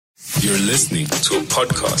You're listening to a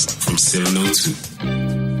podcast from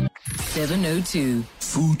 702. 702.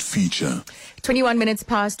 Food Feature. 21 minutes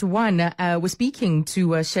past 1. We're speaking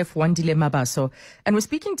to Chef Wandile Mabaso, and we're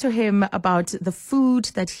speaking to him about the food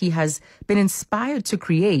that he has been inspired to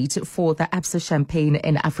create for the Absa Champagne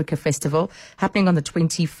in Africa Festival, happening on the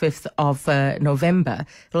 25th of November.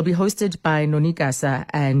 It'll be hosted by Noni Gasa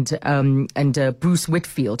and Bruce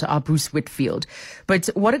Whitfield, our Bruce Whitfield. But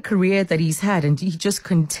what a career that he's had, and he just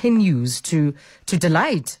continues to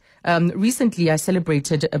delight. Recently, I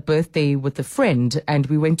celebrated a birthday with a friend, and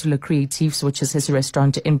we went to Le Creatifs, which is his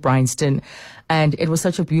restaurant in Bryanston, and it was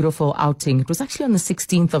such a beautiful outing. It was actually on the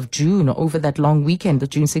 16th of June, over that long weekend, the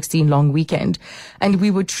June 16 long weekend, and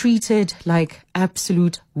we were treated like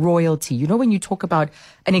absolute royalty. You know, when you talk about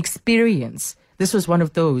an experience, this was one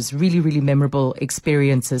of those really, really memorable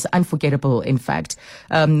experiences, unforgettable, in fact.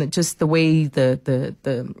 Just the way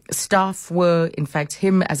the staff were, in fact,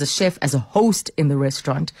 him as a chef, as a host in the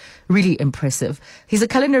restaurant, really impressive. He's a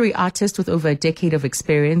culinary artist with over a decade of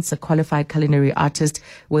experience, a qualified culinary artist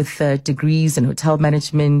with degrees in hotel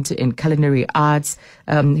management, in culinary arts.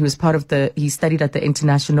 He studied at the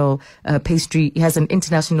International Pastry, he has an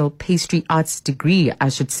International Pastry Arts degree, I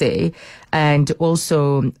should say, and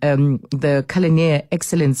also the Culinary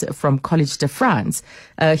Excellence from Collège de France.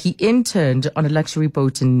 He interned on a luxury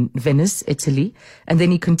boat in Venice, Italy, and then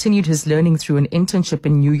he continued his learning through an internship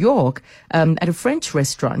in New York at a French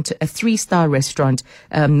restaurant, a 3-star restaurant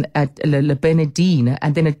at Le Bernardine,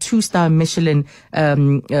 and then a 2-star Michelin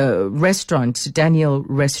restaurant, Daniel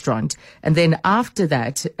Restaurant. And then after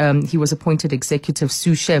that, he was appointed executive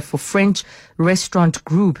sous chef for French restaurant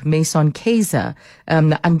group Maison Kayser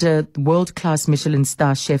under world-class Michelin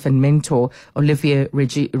star chef and mentor Olivier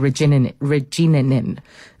Regininen,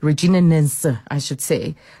 I should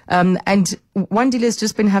say. And Wandile has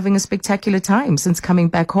just been having a spectacular time since coming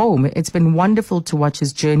back home. It's been wonderful to watch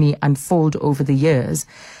his journey unfold over the years.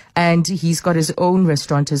 And he's got his own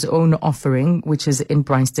restaurant, his own offering, which is in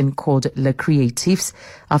Bryanston, called Le Creatifs.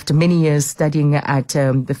 After many years studying at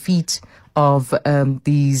the feet of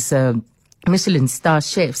these Michelin star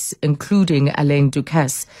chefs, including Alain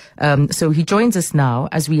Ducasse. So he joins us now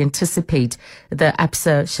as we anticipate the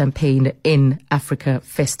Absa Champagne in Africa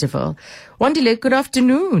Festival. Wandile, good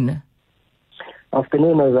afternoon.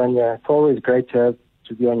 Afternoon, Azania. It's always great to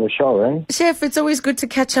be on your show, right? Chef, it's always good to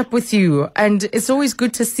catch up with you, and it's always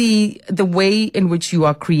good to see the way in which you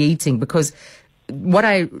are creating, because what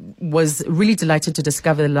I was really delighted to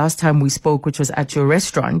discover the last time we spoke, which was at your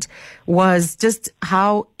restaurant, was just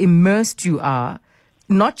how immersed you are,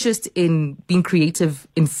 not just in being creative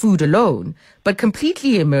in food alone, but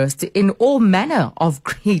completely immersed in all manner of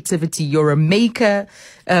creativity. You're a maker,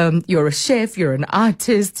 you're a chef, you're an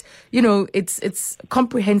artist. You know, it's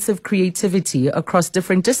comprehensive creativity across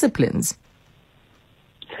different disciplines.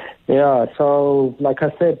 Yeah, so like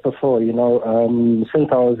I said before, since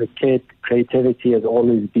I was a kid, creativity has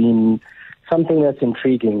always been something that's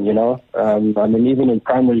intriguing, even in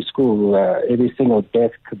primary school, every single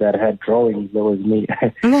desk that had drawings, there was me.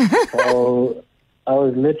 So I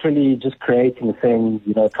was literally just creating things,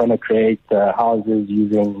 trying to create houses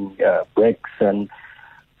using bricks. And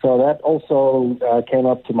so that also came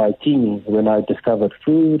up to my teens when I discovered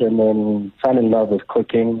food and then fell in love with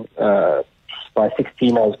cooking. By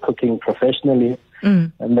 16, I was cooking professionally.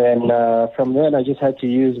 And then from then, I just had to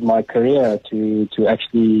use my career to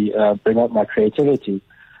actually bring out my creativity.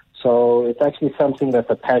 So it's actually something that's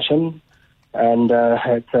a passion, and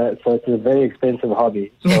it's a very expensive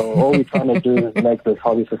hobby. So all we're trying to do is make this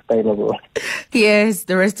hobby sustainable. Yes,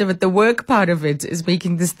 the rest of it, the work part of it is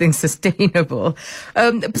making this thing sustainable.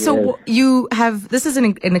 So yes. This is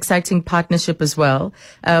an exciting partnership as well,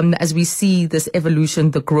 as we see this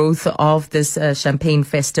evolution, the growth of this Champagne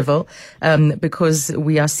Festival, because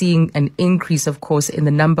we are seeing an increase, of course, in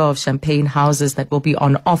the number of champagne houses that will be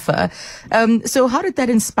on offer. So how did that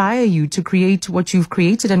inspire you to create what you've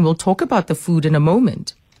created? And we'll talk about the food in a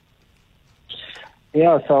moment.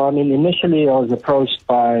 Yeah, so initially I was approached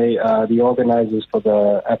by the organizers for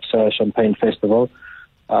the Absa Champagne Festival.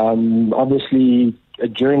 Obviously,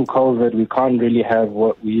 during COVID, we can't really have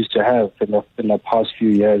what we used to have in the past few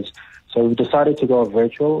years. So we've decided to go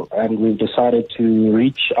virtual, and we've decided to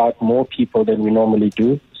reach out more people than we normally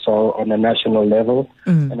do. So on a national level,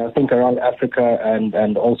 and I think around Africa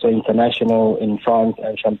and also international in France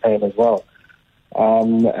and Champagne as well.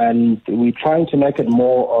 And we're trying to make it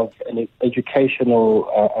more of an educational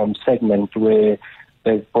segment where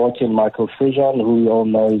they've brought in Michael Frijan, who we all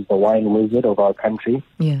know is the wine wizard of our country,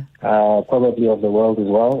 probably of the world as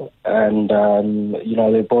well. And,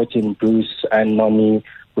 they brought in Bruce and Noni,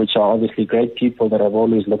 which are obviously great people that I've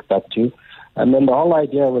always looked up to. And then the whole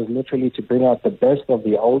idea was literally to bring out the best of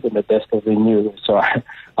the old and the best of the new. So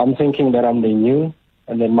I'm thinking that I'm the new,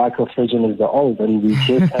 and then Michael Fridgen is the old, and we're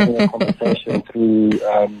just having a conversation through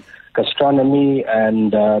gastronomy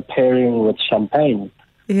and pairing with champagne.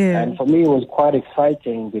 Yeah. And for me, it was quite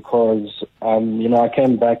exciting because, I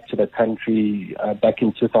came back to the country back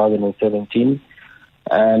in 2017.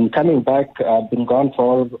 And coming back, I've been gone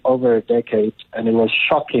for over a decade, and it was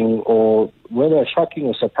shocking, or whether shocking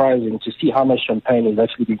or surprising, to see how much champagne is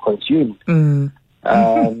actually being consumed.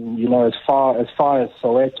 As far as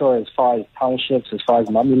Soweto, as far as townships, as far as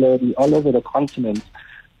Mamelodi, all over the continent.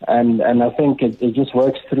 And I think it just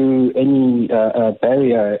works through any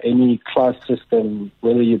barrier, any class system,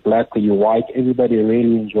 whether you're black or you're white, everybody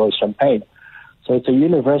really enjoys champagne. So it's a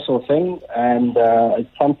universal thing, and it's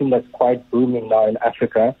something that's quite booming now in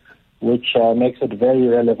Africa, which makes it very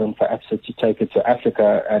relevant for ABSA to take it to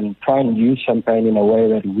Africa and try and use champagne in a way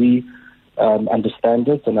that we understand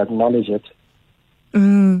it and acknowledge it.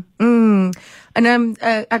 And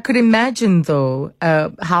I could imagine, though,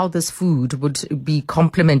 how this food would be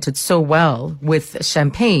complemented so well with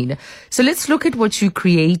champagne. So let's look at what you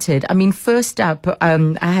created. I mean, first up,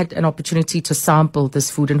 I had an opportunity to sample this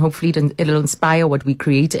food, and hopefully it'll inspire what we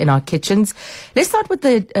create in our kitchens. Let's start with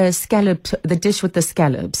the dish with the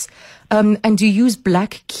scallops. And you use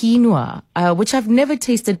black quinoa, which I've never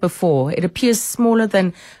tasted before. It appears smaller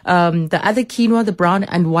than the other quinoa, the brown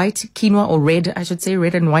and white quinoa, or red, I should say,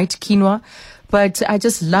 red and white quinoa. But I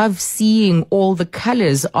just love seeing all the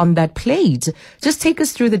colors on that plate. Just take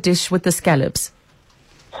us through the dish with the scallops.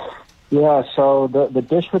 Yeah, so the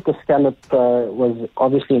dish with the scallop was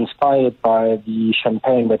obviously inspired by the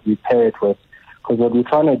champagne that we pair it with. Because what we're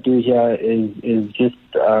trying to do here is just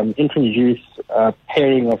introduce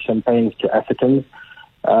pairing of champagnes to Africans.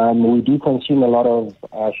 We do consume a lot of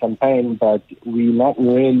champagne, but we're not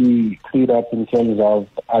really clued up in terms of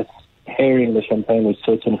us pairing the champagne with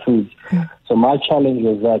certain foods. So my challenge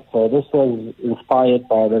was that this was inspired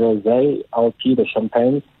by the rosé, LP, the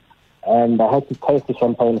champagne, and I had to taste the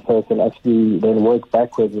champagne first and actually then work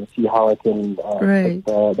backwards and see how I can put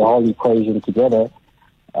the whole equation together.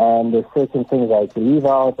 And there's certain things I had to leave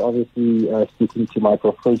out, obviously speaking to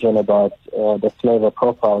Michael Fridgen about the flavor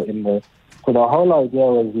profile in there. So the whole idea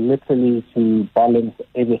was literally to balance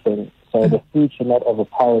everything. So the food should not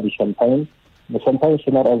overpower the champagne. The champagne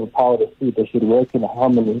should not overpower the food. They should work in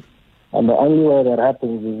harmony. And the only way that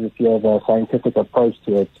happens is if you have a scientific approach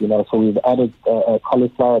to it. So we've added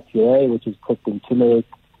cauliflower puree, which is cooked in turmeric.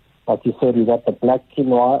 Like you said, we got the black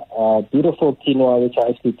quinoa, beautiful quinoa, which I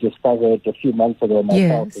actually discovered a few months ago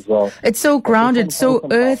myself as well. It's so grounded, so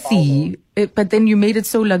earthy, but then you made it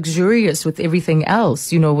so luxurious with everything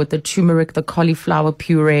else, with the turmeric, the cauliflower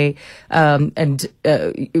puree, and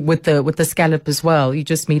with the scallop as well. You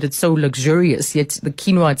just made it so luxurious, yet the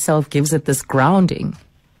quinoa itself gives it this grounding.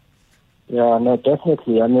 Yeah, no,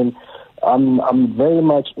 definitely. I mean, I'm very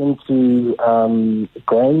much into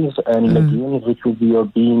grains and legumes, which will be your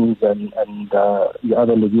beans and the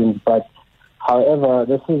other legumes. But however,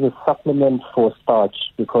 this is a supplement for starch,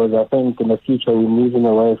 because I think in the future we're moving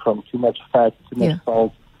away from too much fat, too much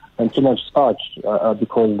salt, and too much starch,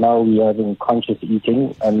 because now we're having conscious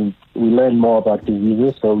eating and we learn more about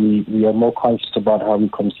diseases, so we are more conscious about how we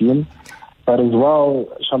consume. But as well,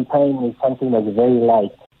 champagne is something that's very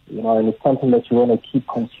light. And it's something that you want to keep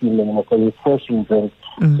consuming. It's a refreshing drink.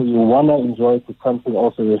 So you want to enjoy it with something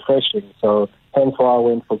also refreshing. So hence why I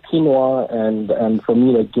went for quinoa, and for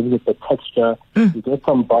me that gives it the texture. You get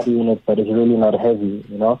some body in it, but it's really not heavy,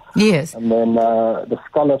 Yes. And then the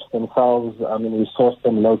scallops themselves, we source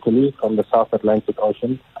them locally from the South Atlantic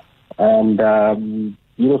Ocean. And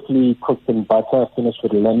beautifully cooked in butter, finished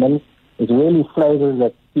with lemon. It's really flavors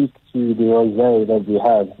that speak to the rosé that we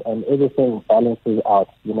have, and everything balances out.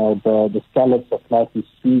 The scallops are slightly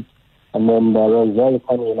sweet, and then the rosé,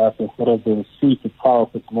 funny enough, instead of being sweet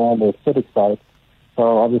itself, it's more on the acidic side.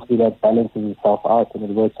 So obviously that balances itself out, and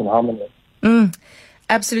it works in harmony.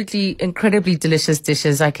 Absolutely incredibly delicious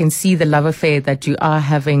dishes. I can see the love affair that you are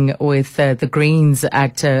having with the grains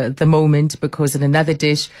at the moment, because in another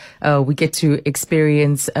dish we get to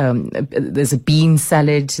experience there's a bean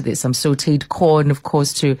salad, there's some sautéed corn, of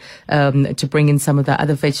course, to bring in some of the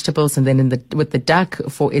other vegetables, and then with the duck,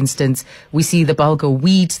 for instance, we see the bulgur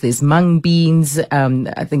wheat, there's mung beans,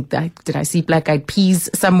 I think did I see black-eyed peas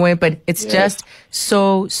somewhere? But it's just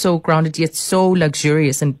so grounded yet so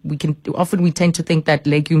luxurious, and we tend to think that that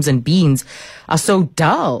legumes and beans are so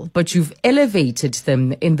dull, but you've elevated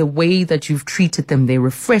them in the way that you've treated them. They're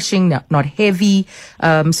refreshing, not heavy.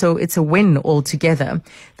 So it's a win altogether.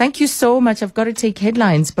 Thank you so much. I've got to take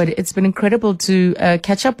headlines, but it's been incredible to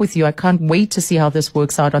catch up with you. I can't wait to see how this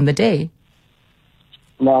works out on the day.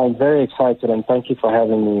 No, I'm very excited, and thank you for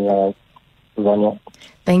having me, Zanya.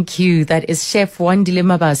 Thank you. That is Chef Wandile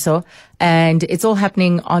Mabaso, and it's all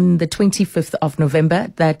happening on the 25th of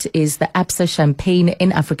November. That is the Absa Champagne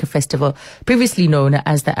in Africa Festival, previously known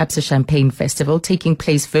as the Absa Champagne Festival, taking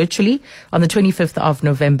place virtually on the 25th of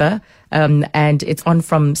November. And it's on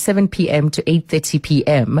from 7 p.m. to 8:30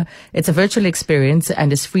 p.m. It's a virtual experience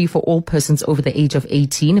and is free for all persons over the age of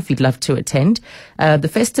 18 if you'd love to attend. The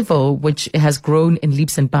festival, which has grown in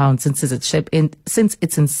leaps and bounds since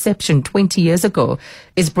its inception 20 years ago,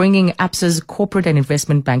 is bringing Absa's corporate and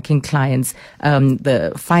investment banking clients,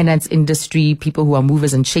 the finance industry, people who are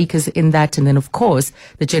movers and shakers in that, and then, of course,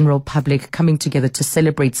 the general public coming together to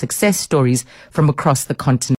celebrate success stories from across the continent.